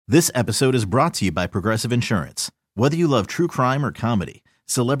This episode is brought to you by Progressive Insurance. Whether you love true crime or comedy,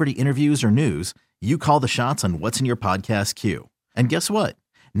 celebrity interviews or news, you call the shots on what's in your podcast queue. And guess what?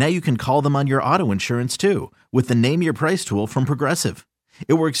 Now you can call them on your auto insurance too with the Name Your Price tool from Progressive.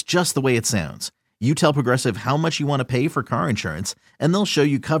 It works just the way it sounds. You tell Progressive how much you want to pay for car insurance, and they'll show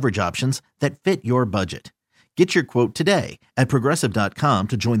you coverage options that fit your budget. Get your quote today at Progressive.com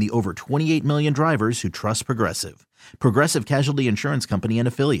to join the over 28 million drivers who trust Progressive. Progressive Casualty Insurance Company and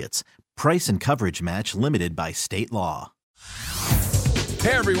Affiliates. Price and coverage match limited by state law.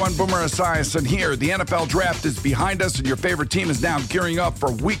 Hey everyone, Boomer Esiason here. The NFL Draft is behind us and your favorite team is now gearing up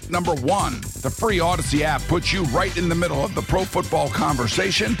for week number 1. The free Odyssey app puts you right in the middle of the pro football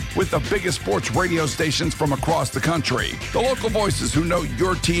conversation with the biggest sports radio stations from across the country. The local voices who know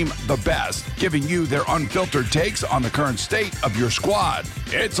your team the best, giving you their unfiltered takes on the current state of your squad.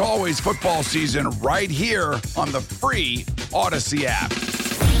 It's always football season right here on the free Odyssey app.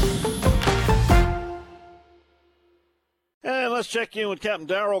 And let's check in with Captain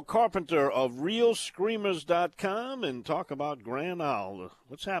Daryl Carpenter of RealScreamers.com and talk about Grand Isle.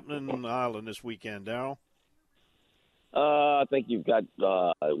 What's happening in the island this weekend, Daryl? I think you've got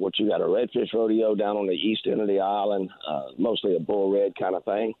a redfish rodeo down on the east end of the island, mostly a bull red kind of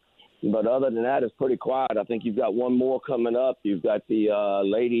thing. But other than that, it's pretty quiet. I think you've got one more coming up. You've got the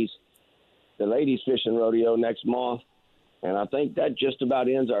ladies fishing rodeo next month. And I think that just about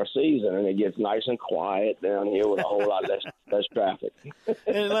ends our season, and it gets nice and quiet down here with a whole lot less traffic.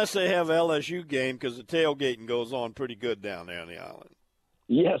 Unless they have LSU game, because the tailgating goes on pretty good down there on the island.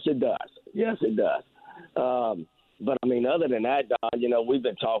 Yes, it does. But, I mean, other than that, Don, we've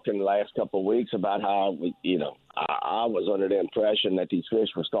been talking the last couple of weeks about how, I was under the impression that these fish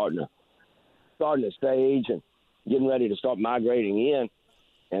were starting to stage and getting ready to start migrating in.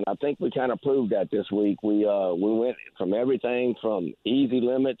 And I think we kind of proved that this week. We went from everything from easy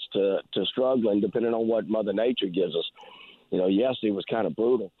limits to struggling, depending on what Mother Nature gives us. Yesterday was kind of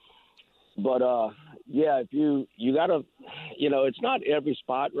brutal. But, if you got to, it's not every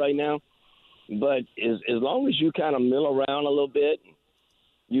spot right now. But as long as you kind of mill around a little bit,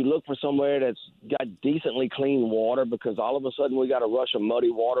 you look for somewhere that's got decently clean water, because all of a sudden we got a rush of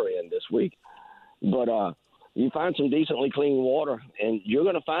muddy water in this week. But you find some decently clean water, and you're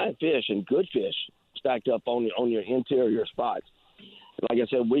going to find fish, and good fish, stacked up on your interior spots. Like I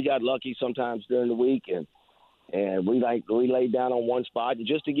said, we got lucky sometimes during the week, and we laid down on one spot. And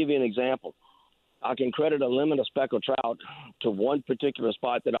just to give you an example, I can credit a limit of speckled trout to one particular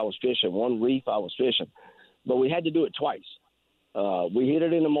spot that I was fishing, one reef I was fishing. But we had to do it twice. We hit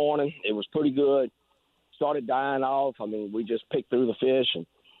it in the morning. It was pretty good. Started dying off. I mean, we just picked through the fish, and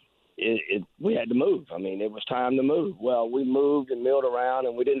we had to move. I mean, it was time to move. Well, we moved and milled around,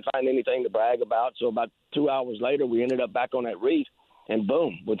 and we didn't find anything to brag about. So about 2 hours later, we ended up back on that reef, and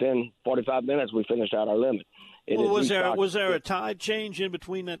boom, within 45 minutes, we finished out our limit. Was there a tide change in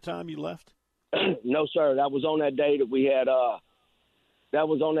between that time you left? No, sir. That was on that day that we had.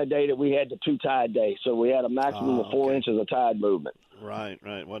 The 2 tide days. So we had a maximum of 4 inches of tide movement. Right.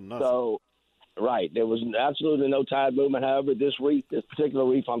 Wasn't nothing. So. Right. There was absolutely no tide movement. However, this particular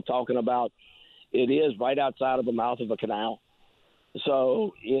reef I'm talking about, it is right outside of the mouth of a canal.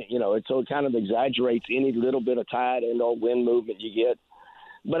 So, it kind of exaggerates any little bit of tide and or wind movement you get.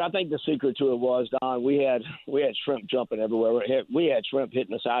 But I think the secret to it was, Don, we had shrimp jumping everywhere. We had shrimp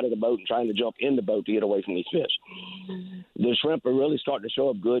hitting the side of the boat and trying to jump in the boat to get away from these fish. The shrimp are really starting to show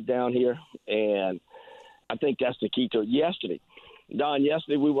up good down here, and I think that's the key to it. Yesterday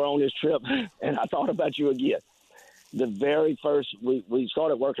we were on this trip, and I thought about you again. The very first, we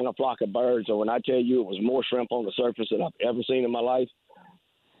started working a flock of birds, and when I tell you it was more shrimp on the surface than I've ever seen in my life,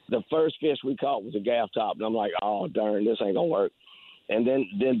 the first fish we caught was a gaff top, and I'm like, oh, darn, this ain't going to work. And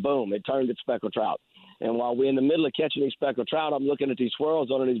then, boom, it turned to speckled trout. And while we're in the middle of catching these speckled trout, I'm looking at these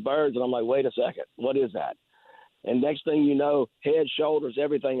swirls under these birds, and I'm like, wait a second, what is that? And next thing you know, head, shoulders,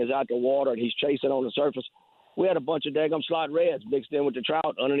 everything is out the water, and he's chasing on the surface. We had a bunch of daggum slot reds mixed in with the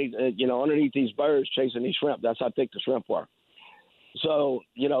trout underneath these birds chasing these shrimp. That's how thick the shrimp were. So,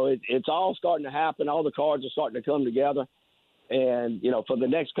 it's all starting to happen. All the cards are starting to come together. And, for the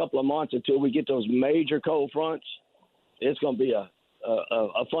next couple of months until we get those major cold fronts, it's going to be a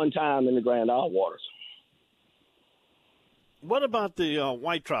fun time in the Grand Isle waters. What about the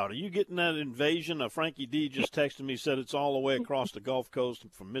white trout? Are you getting that invasion? Frankie D just texted me, said it's all the way across the Gulf Coast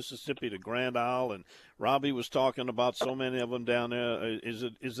from Mississippi to Grand Isle, and Robbie was talking about so many of them down there. Is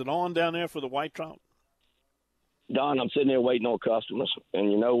it on down there for the white trout? Don, I'm sitting there waiting on customers,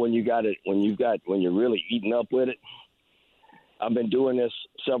 and when you're really eating up with it. I've been doing this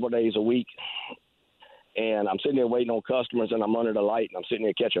several days a week. and I'm sitting there waiting on customers, and I'm under the light, and I'm sitting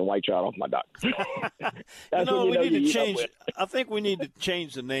there catching white trout off my dock. We need to change. I think we need to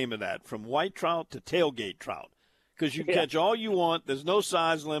change the name of that from white trout to tailgate trout, because you can catch all you want. There's no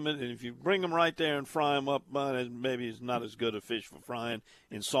size limit, and if you bring them right there and fry them up, maybe it's not as good a fish for frying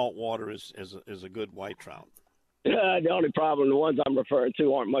in salt water as a good white trout. The only problem, the ones I'm referring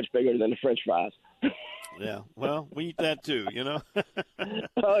to aren't much bigger than the French fries. Yeah, well, we eat that too,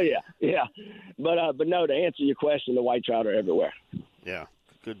 Oh yeah. But no, to answer your question, the white trout are everywhere. Yeah,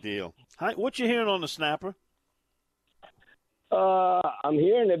 good deal. Hi, what you hearing on the snapper? I'm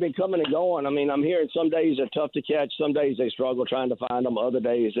hearing they've been coming and going. I mean, I'm hearing some days they're tough to catch, some days they struggle trying to find them, other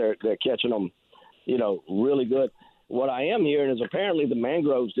days they're catching them, really good. What I am hearing is apparently the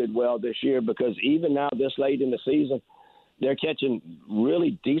mangroves did well this year, because even now this late in the season, they're catching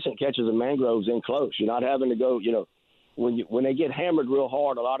really decent catches of mangroves in close. You're not having to go, when they get hammered real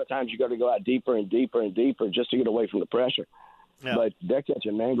hard, a lot of times you got to go out deeper and deeper and deeper just to get away from the pressure. Yeah. But they're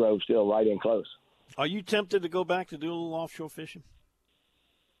catching mangroves still right in close. Are you tempted to go back to do a little offshore fishing?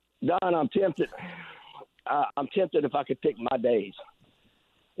 Don, I'm tempted. I'm tempted if I could pick my days.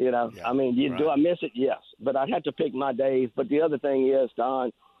 Yeah, I mean, do I miss it? Yes. But I'd have to pick my days. But the other thing is,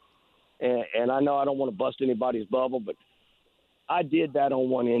 Don, and I know I don't want to bust anybody's bubble, but I did that on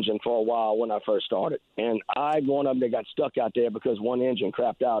one engine for a while when I first started. And I'm one of them that got stuck out there because one engine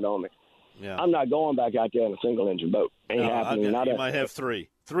crapped out on me. Yeah. I'm not going back out there in a single-engine boat. Ain't happening. You might have three.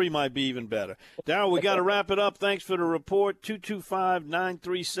 Three might be even better. Daryl, we got to wrap it up. Thanks for the report.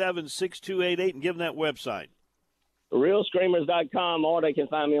 225-937-6288, and give them that website. RealScreamers.com, or they can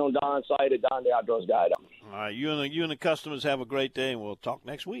find me on Don's site at Don the Outdoors Guide. All right, you and the customers have a great day, and we'll talk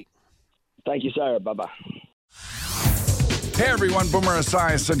next week. Thank you, sir. Bye-bye. Hey everyone, Boomer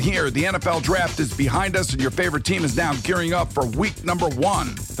Esiason here. The NFL Draft is behind us, and your favorite team is now gearing up for week number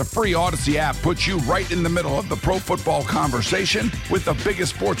 1. The free Odyssey app puts you right in the middle of the pro football conversation with the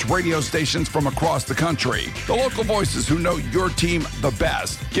biggest sports radio stations from across the country. The local voices who know your team the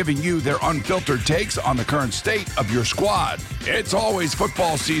best, giving you their unfiltered takes on the current state of your squad. It's always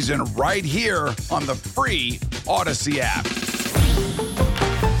football season right here on the free Odyssey app.